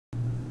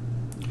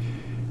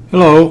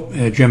Hello,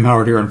 Jim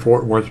Howard here in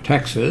Fort Worth,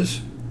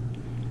 Texas.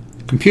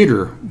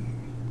 Computer,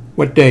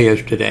 what day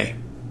is today?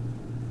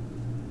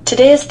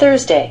 Today is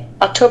Thursday,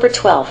 October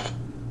 12th.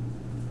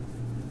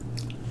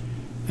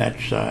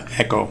 That's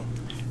Echo.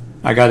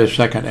 I got a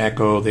second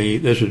Echo.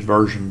 This is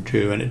version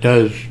 2, and it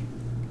does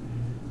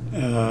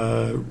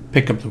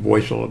pick up the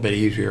voice a little bit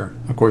easier.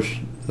 Of course,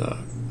 the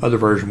other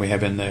version we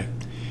have in the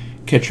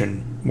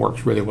kitchen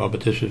works really well,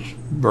 but this is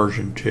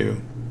version 2.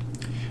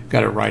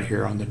 Got it right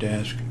here on the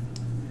desk.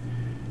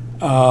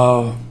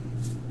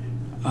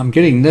 I'm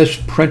getting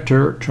this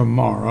printer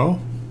tomorrow.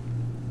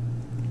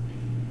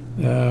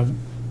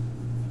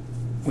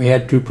 We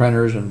had 2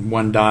 printers and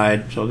one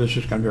died, so this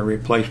is going to be a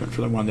replacement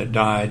for the one that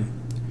died.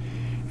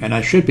 And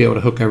I should be able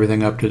to hook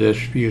everything up to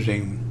this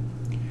using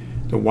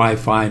the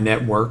Wi-Fi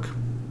network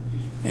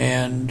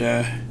and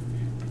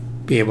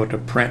be able to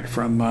print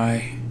from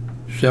my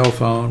cell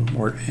phone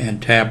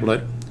and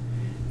tablet.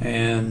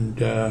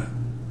 And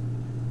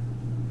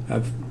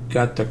I've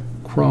got the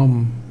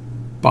Chrome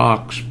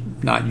box,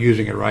 not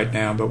using it right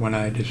now, but when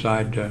I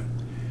decide to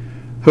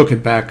hook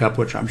it back up,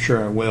 which I'm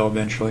sure I will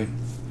eventually,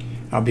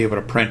 I'll be able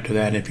to print to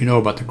that. And if you know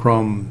about the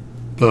Chrome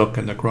book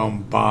and the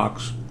Chrome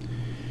box,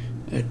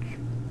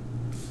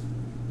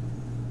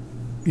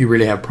 you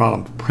really have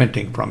problems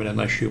printing from it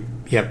unless you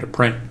have to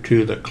print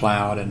to the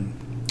cloud, and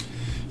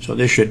so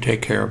this should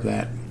take care of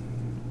that.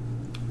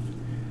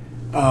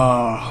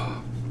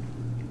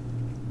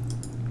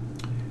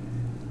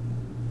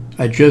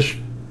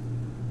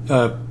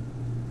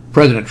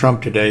 President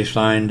Trump today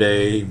signed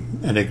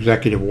an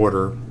executive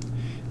order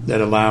that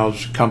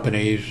allows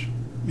companies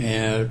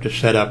to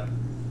set up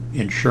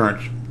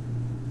insurance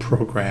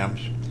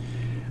programs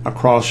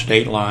across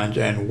state lines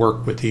and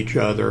work with each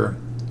other.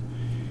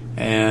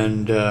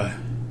 And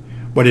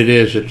what it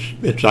is,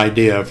 its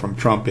idea from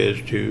Trump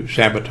is to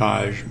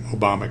sabotage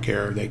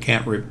Obamacare. They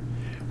can't.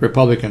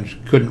 Republicans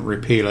couldn't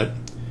repeal it,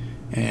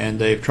 and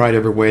they've tried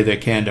every way they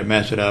can to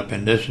mess it up.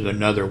 And this is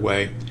another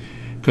way,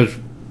 because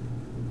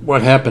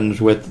what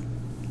happens with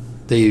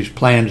these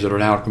plans that are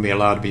now going to be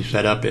allowed to be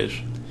set up is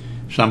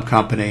some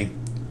company,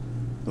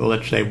 well,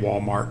 let's say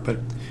Walmart, but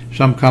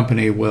some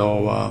company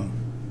will, a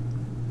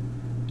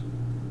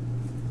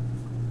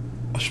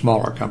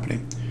smaller company,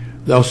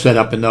 they'll set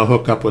up and they'll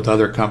hook up with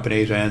other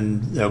companies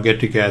and they'll get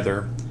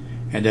together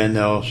and then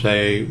they'll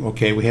say,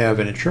 okay, we have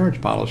an insurance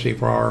policy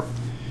for our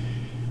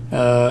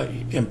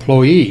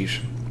employees.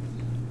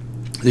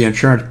 The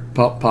insurance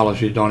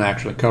policies don't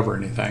actually cover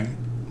anything.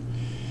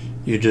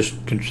 You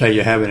just can say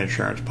you have an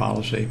insurance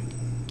policy.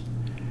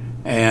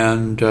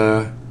 And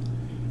so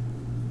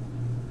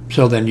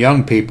then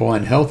young people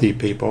and healthy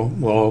people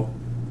will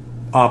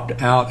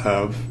opt out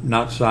of,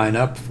 not sign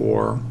up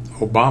for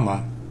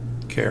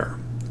Obamacare.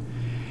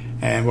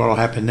 And what will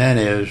happen then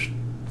is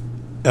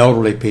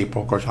elderly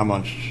people, of course I'm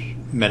on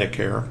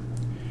Medicare,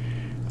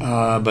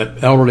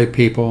 but elderly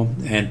people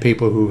and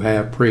people who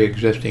have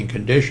pre-existing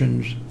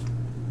conditions,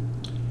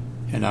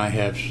 and I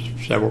have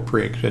several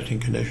pre-existing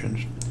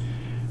conditions,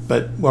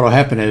 but what will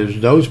happen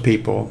is those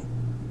people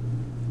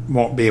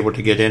won't be able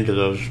to get into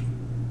those,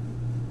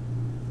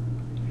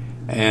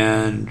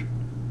 and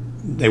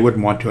they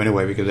wouldn't want to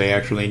anyway because they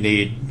actually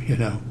need,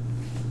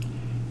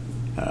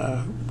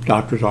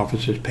 doctor's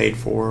offices paid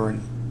for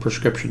and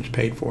prescriptions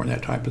paid for and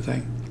that type of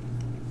thing.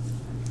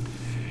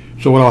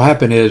 So what will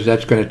happen is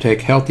that's going to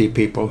take healthy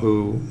people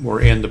who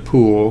were in the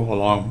pool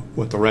along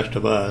with the rest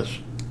of us,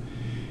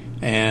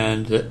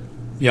 and the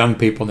young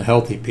people and the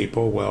healthy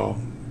people will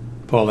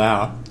pull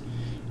out.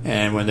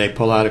 And when they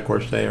pull out, of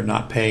course, they are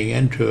not paying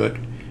into it,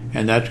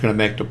 and that's going to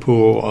make the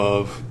pool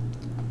of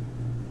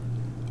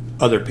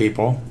other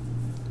people.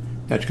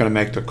 That's going to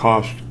make the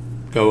cost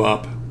go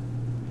up,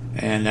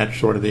 and that's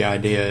sort of the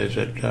idea. Is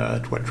that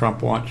it's what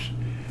Trump wants?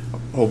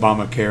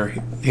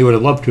 Obamacare. He would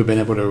have loved to have been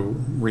able to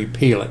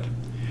repeal it,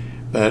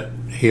 but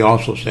he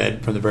also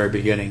said from the very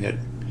beginning that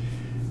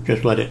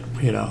just let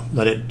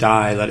it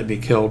die, let it be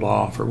killed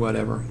off, or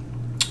whatever.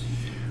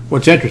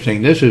 What's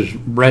interesting, this is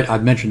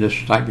I've mentioned this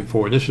site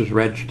before. This is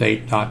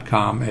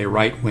redstate.com, a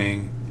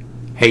right-wing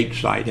hate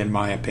site, in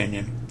my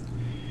opinion.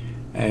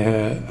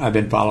 I've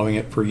been following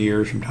it for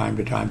years from time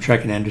to time,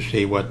 checking in to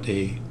see what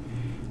the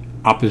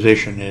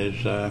opposition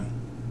is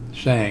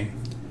saying.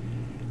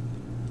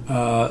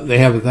 They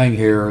have a thing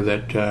here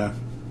that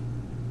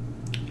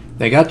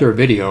they got their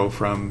video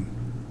from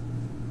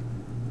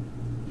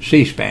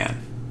C-SPAN.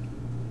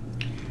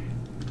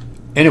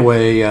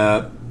 Anyway,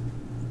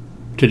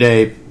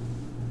 today,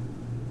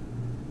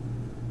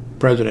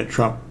 President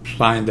Trump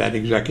signed that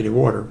executive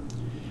order,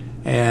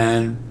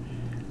 and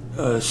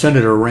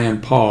Senator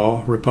Rand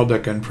Paul,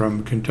 Republican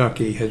from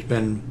Kentucky, has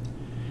been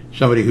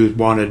somebody who's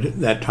wanted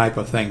that type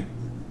of thing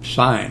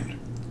signed.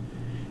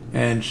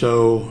 And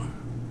so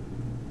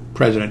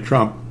President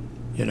Trump,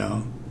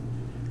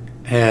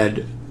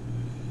 had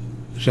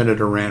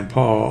Senator Rand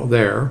Paul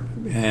there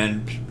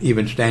and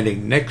even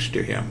standing next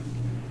to him.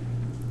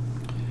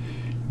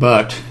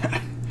 But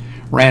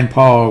Rand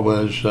Paul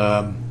was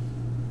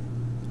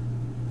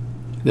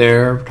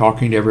there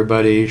talking to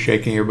everybody,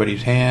 shaking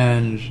everybody's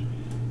hands,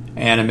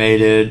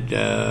 animated.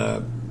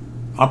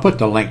 I'll put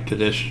the link to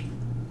this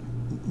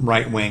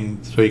right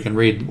wing so you can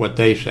read what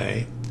they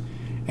say,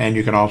 and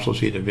you can also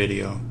see the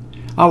video.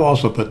 I'll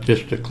also put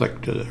just a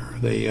click to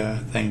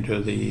the thing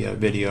to the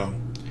video.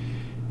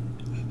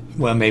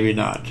 Well, maybe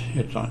not.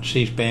 It's on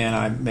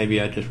C-SPAN. Maybe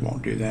I just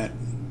won't do that.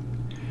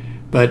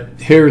 But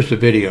here's the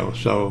video.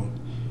 So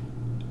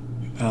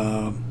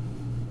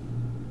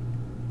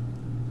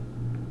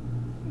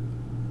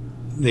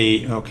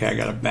okay, I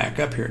got to back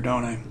up here,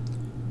 don't I?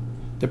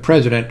 The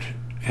president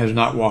has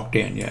not walked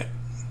in yet.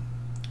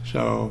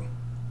 So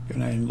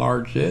can I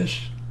enlarge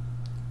this?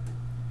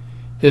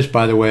 This,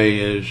 by the way,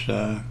 is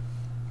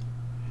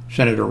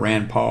Senator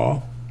Rand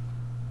Paul.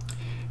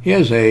 He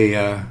has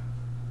a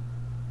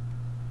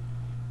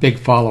big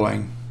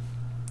following,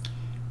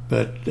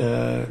 but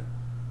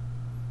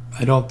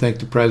I don't think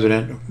the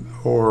president,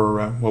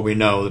 or well, we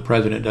know the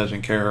president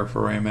doesn't care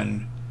for him,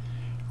 and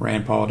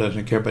Rand Paul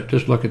doesn't care. But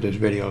just look at this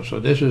video. So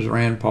this is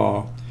Rand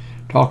Paul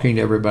talking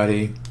to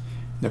everybody.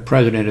 The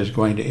president is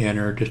going to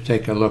enter. Just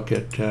take a look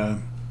at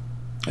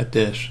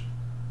this.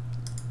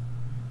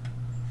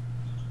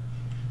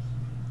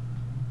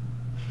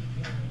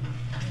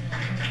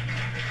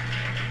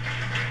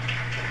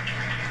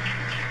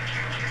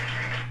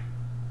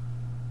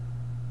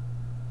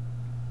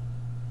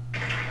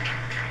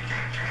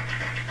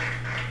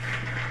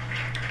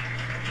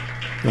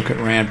 Look at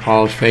Rand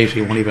Paul's face.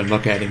 He won't even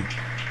look at him.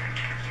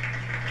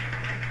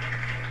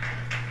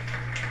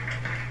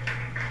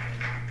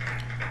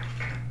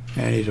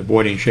 And he's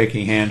avoiding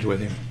shaking hands with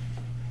him.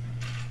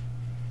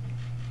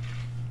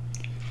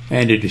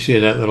 And did you see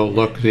that little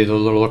look? See the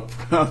little look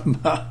from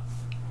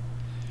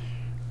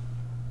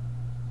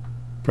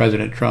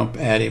President Trump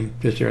at him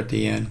just there at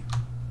the end.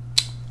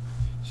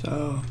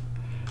 So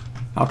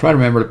I'll try to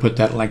remember to put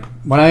that link.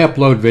 When I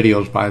upload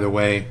videos, by the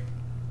way,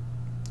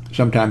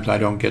 sometimes I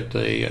don't get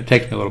the, it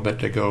takes me a little bit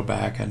to go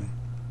back, and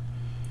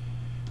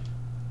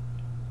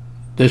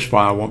this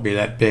file won't be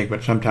that big,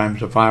 but sometimes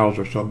the files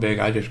are so big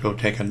I just go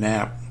take a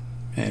nap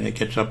and it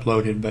gets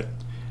uploaded. But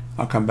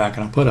I'll come back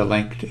and I'll put a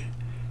link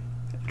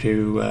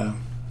to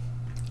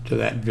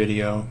that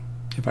video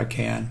if I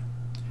can.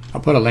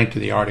 I'll put a link to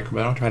the article,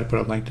 but I'll try to put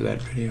a link to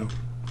that video.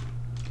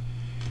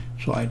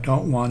 So I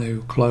don't want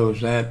to close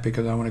that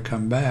because I want to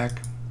come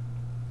back.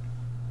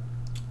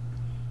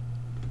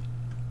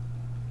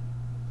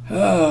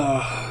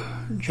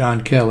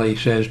 John Kelly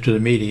says to the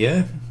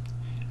media,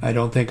 I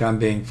don't think I'm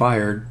being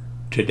fired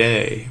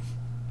today.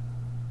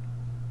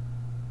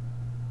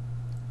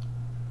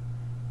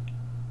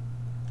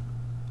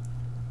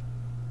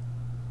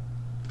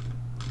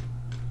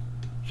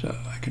 So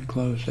I can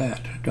close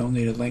that. Don't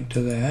need a link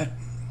to that.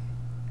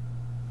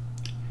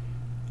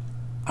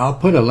 I'll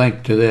put a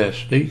link to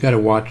this. You got to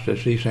watch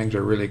this. These things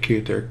are really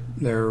cute.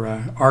 They're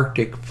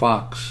Arctic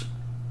fox.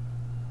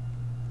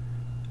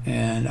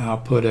 And I'll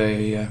put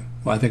a,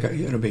 well, I think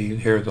it'll be,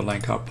 here's the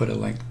link. I'll put a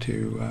link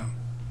to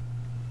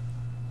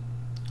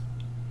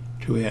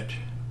it.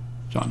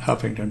 It's on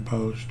Huffington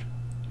Post.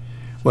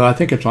 Well, I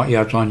think it's on,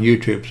 yeah, it's on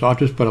YouTube. So I'll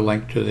just put a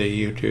link to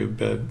the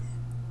YouTube.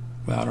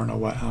 Well, I don't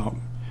know how,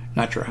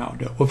 not sure how I'll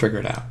do it. We'll figure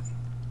it out.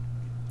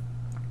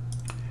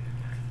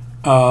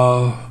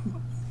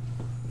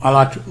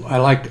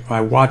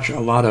 I watch a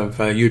lot of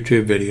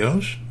YouTube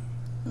videos.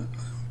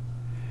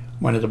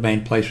 One of the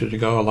main places to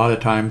go. A lot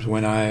of times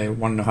when I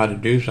want to know how to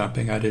do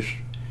something, I just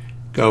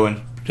go,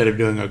 and instead of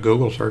doing a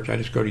Google search, I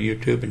just go to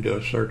YouTube and do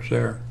a search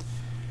there.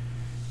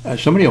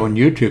 Somebody on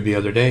YouTube the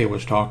other day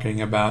was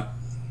talking about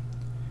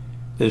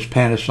this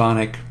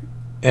Panasonic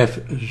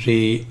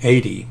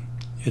FZ80.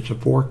 It's a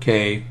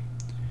 4K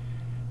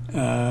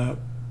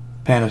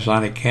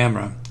Panasonic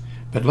camera.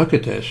 But look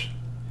at this.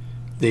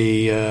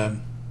 The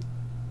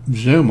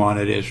zoom on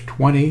it is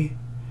 20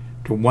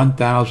 to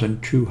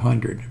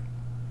 1,200.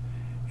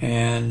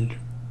 And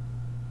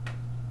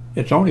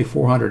it's only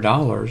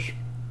 $400.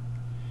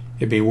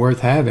 It'd be worth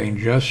having.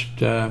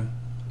 Just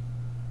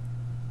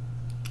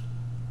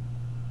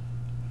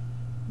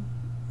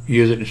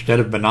use it instead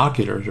of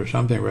binoculars or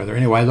something or other.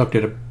 Anyway, I looked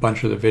at a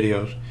bunch of the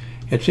videos.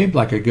 It seemed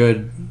like a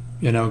good,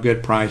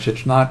 good price.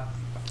 It's not.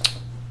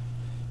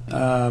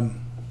 Let's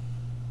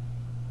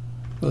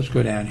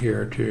go down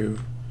here to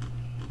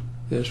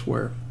this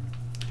where.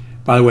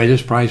 By the way,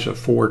 this price of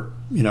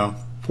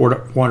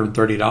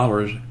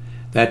 $430.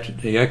 That's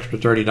the extra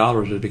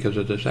 $30 is because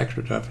of this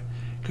extra stuff.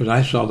 Because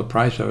I saw the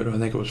price of it, I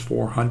think it was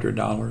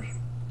 $400.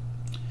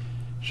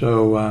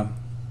 So,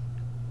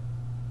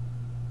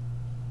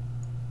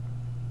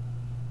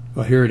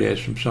 well, here it is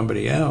from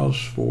somebody else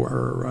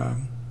for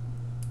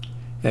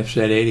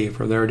FZ80.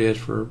 For there it is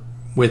for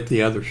with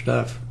the other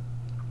stuff.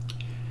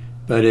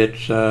 But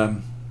it's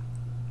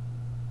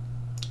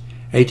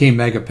 18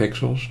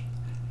 megapixels.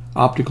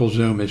 Optical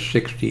zoom is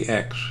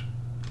 60x.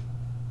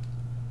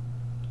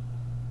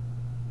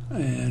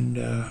 And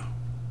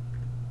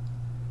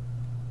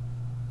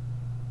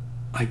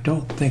I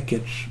don't think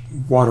it's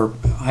water.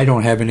 I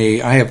don't have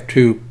any. I have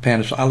two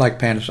Panasonic. I like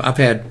Panasonic. I've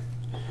had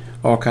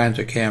all kinds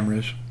of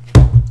cameras,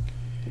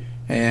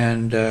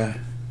 and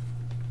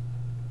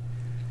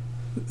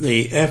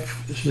the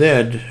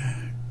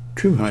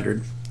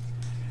FZ200.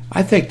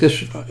 I think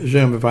this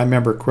zoom, if I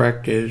remember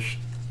correct, is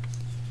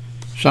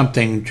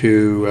something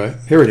to,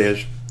 here it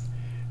is,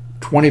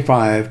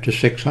 25 to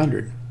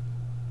 600.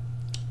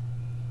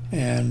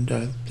 And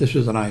this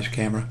is a nice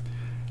camera.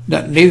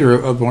 Neither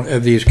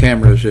of these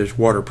cameras is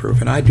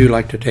waterproof, and I do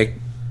like to take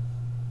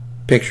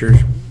pictures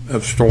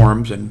of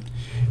storms and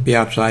be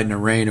outside in the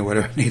rain or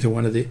whatever. Neither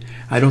one of the,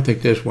 I don't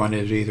think this one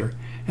is either.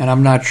 And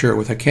I'm not sure,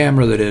 with a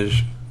camera that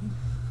is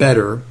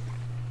better,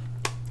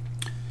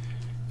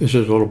 this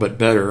is a little bit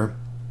better.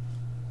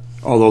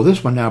 Although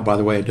this one now, by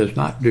the way, it does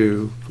not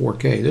do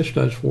 4K. This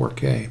does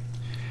 4K.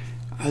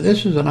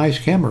 This is a nice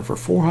camera for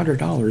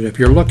 $400. If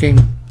you're looking,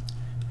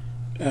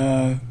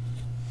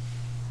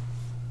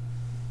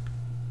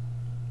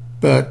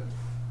 but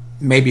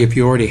maybe if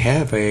you already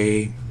have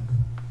a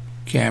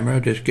camera,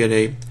 just get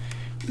a,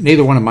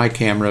 neither one of my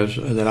cameras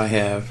that I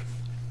have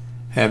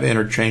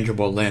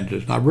interchangeable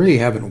lenses. And I really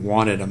haven't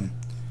wanted them,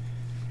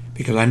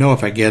 because I know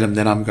if I get them,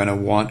 then I'm going to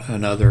want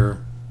another,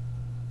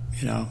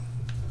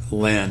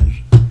 lens,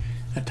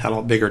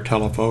 a bigger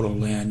telephoto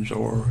lens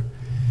or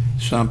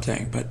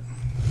something. But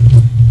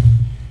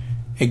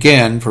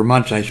again, for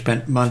months, I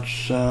spent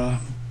months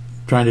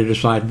trying to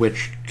decide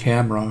which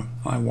camera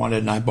I wanted,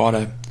 and I bought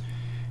a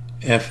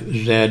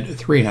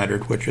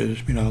FZ300, which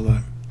is,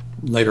 the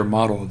later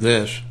model of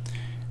this,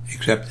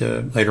 except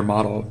the later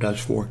model does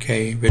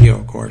 4K video,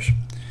 of course.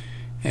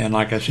 And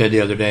like I said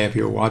the other day, if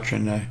you were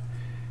watching, the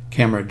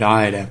camera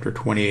died after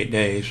 28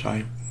 days. So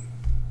I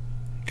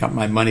got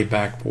my money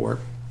back for it.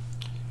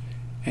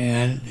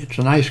 And it's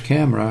a nice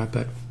camera,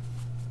 but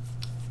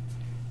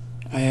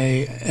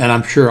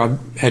I'm sure I've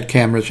had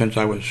cameras since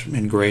I was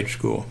in grade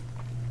school.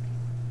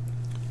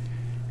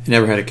 I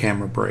never had a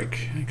camera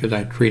break, because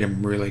I treat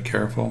them really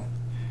careful.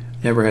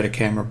 Never had a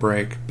camera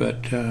break,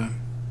 but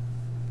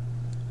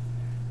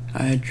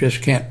I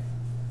just can't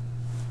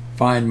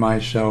find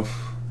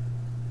myself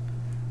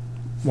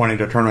wanting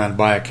to turn around and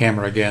buy a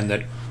camera again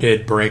that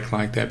did break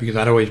like that, because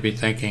I'd always be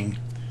thinking,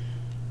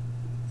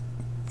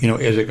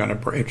 is it going to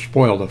break? It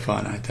spoiled the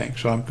fun, I think.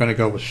 So I'm going to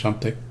go with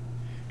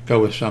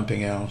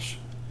something else.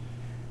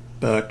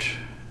 But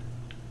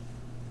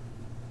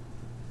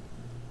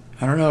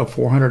I don't know,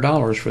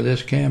 $400 for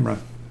this camera.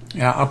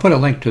 Yeah, I'll put a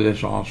link to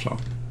this also,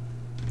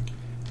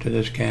 to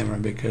this camera,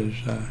 because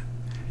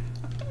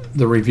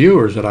the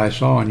reviewers that I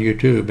saw on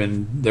YouTube,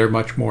 and they're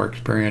much more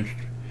experienced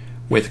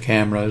with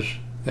cameras.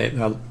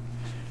 A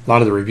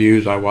lot of the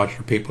reviews I watch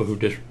are people who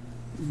just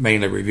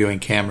mainly reviewing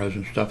cameras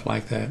and stuff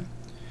like that.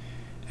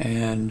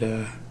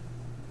 And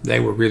they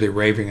were really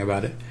raving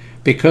about it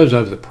because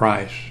of the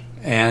price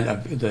and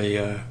of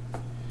the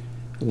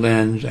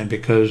lens, and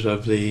because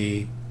of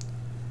the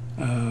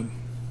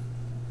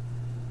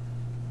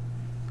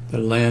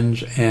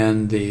lens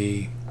and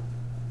the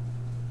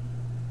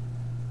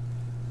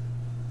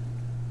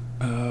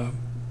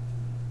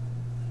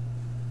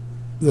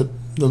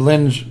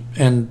lens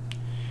and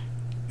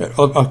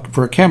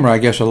for a camera, I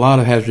guess a lot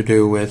of it has to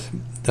do with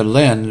the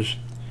lens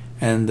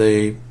and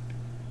the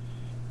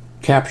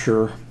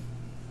capture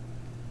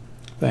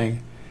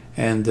thing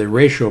and the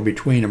ratio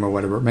between them, or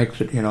whatever. It makes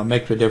it,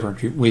 makes a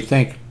difference. We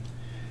think,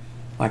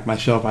 like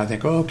myself, I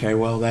think, oh, okay,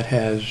 well, that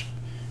has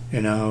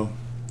 18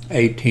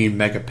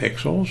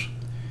 megapixels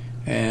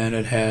and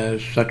it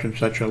has such and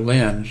such a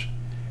lens,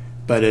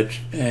 but it's,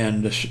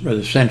 and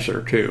the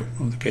sensor too,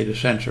 okay, the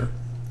sensor.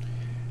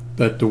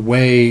 But the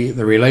way,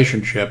 the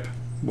relationship,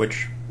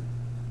 which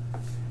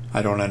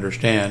I don't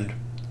understand,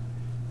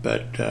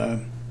 but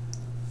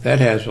that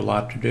has a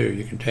lot to do.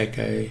 You can take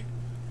a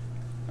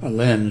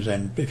lens,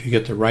 and if you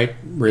get the right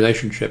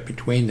relationship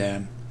between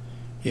them,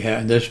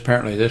 and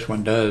apparently this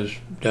one does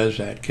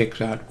that,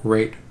 kicks out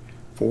great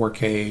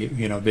 4K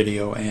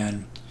video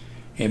and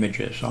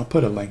images. So I'll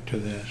put a link to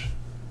this.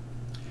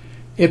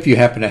 If you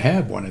happen to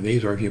have one of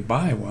these, or if you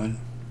buy one,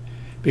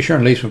 be sure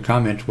and leave some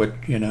comments what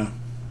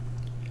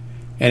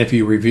and if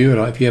you review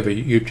it, if you have a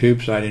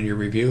YouTube site and you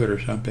review it or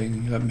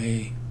something, let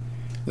me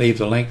leave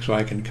the link so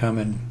I can come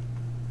and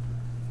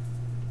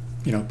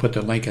put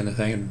the link in the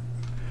thing, and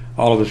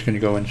all of us can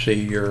go and see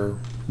your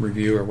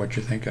review or what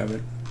you think of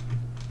it.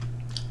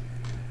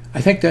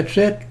 I think that's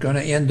it. Going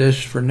to end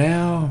this for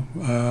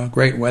now.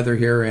 Great weather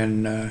here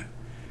in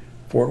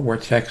Fort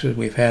Worth, Texas.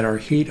 We've had our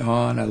heat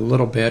on a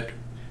little bit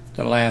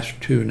the last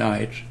 2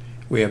 nights.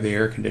 We have the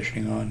air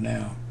conditioning on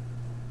now.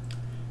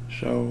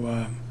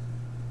 So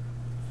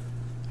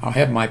I'll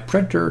have my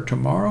printer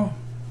tomorrow.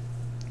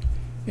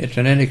 It's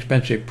an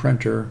inexpensive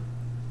printer,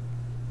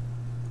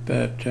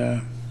 but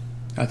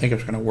I think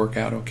it's going to work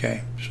out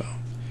okay. So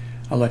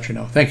I'll let you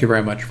know. Thank you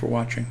very much for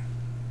watching.